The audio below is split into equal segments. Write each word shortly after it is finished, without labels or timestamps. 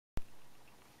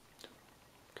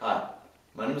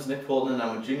name is Nick Poulton and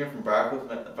I'm a junior from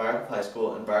Briarcliff High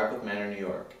School in Briarcliff Manor, New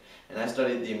York. And I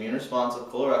studied the immune response of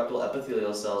colorectal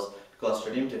epithelial cells to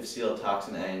Clostridium difficile,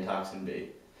 Toxin A, and Toxin B.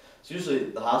 So usually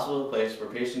the hospital is a place where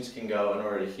patients can go in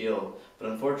order to heal, but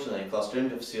unfortunately Clostridium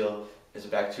difficile is a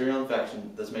bacterial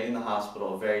infection that's making the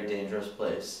hospital a very dangerous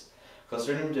place.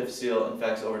 Clostridium difficile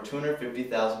infects over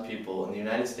 250,000 people in the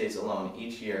United States alone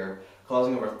each year,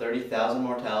 causing over 30,000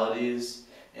 mortalities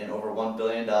and over $1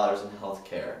 billion in health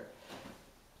care.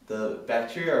 The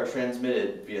bacteria are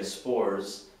transmitted via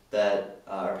spores that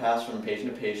are passed from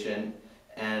patient to patient,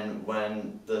 and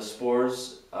when the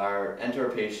spores enter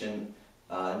a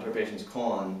patient's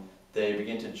colon, they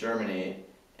begin to germinate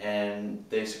and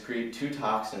they secrete two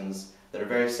toxins that are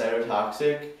very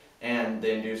cytotoxic, and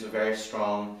they induce a very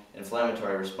strong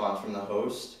inflammatory response from the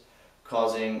host,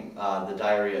 causing the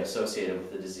diarrhea associated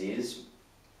with the disease.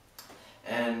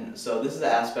 And so this is the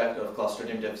aspect of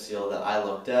Clostridium difficile that I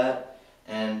looked at,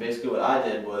 and basically what I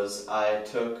did was I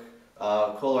took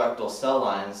colorectal cell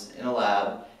lines in a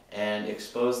lab and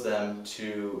exposed them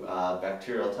to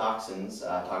bacterial toxins,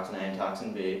 Toxin A and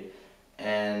Toxin B,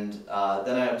 and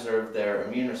then I observed their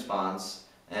immune response,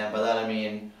 and by that I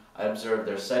mean I observed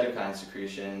their cytokine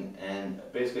secretion. And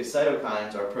basically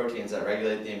cytokines are proteins that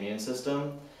regulate the immune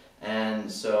system,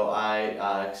 and so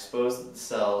I exposed the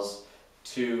cells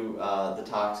to the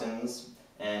toxins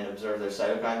and observed their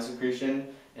cytokine secretion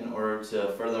in order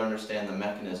to further understand the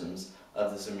mechanisms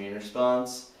of this immune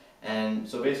response. And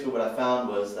so basically what I found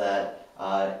was that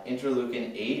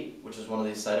interleukin 8, which is one of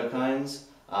these cytokines,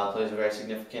 plays a very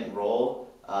significant role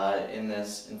in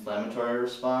this inflammatory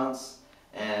response.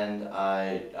 And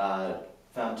I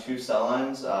found two cell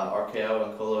lines, RKO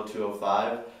and Colo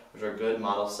 205, which are good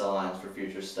model cell lines for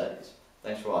future studies.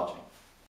 Thanks for watching.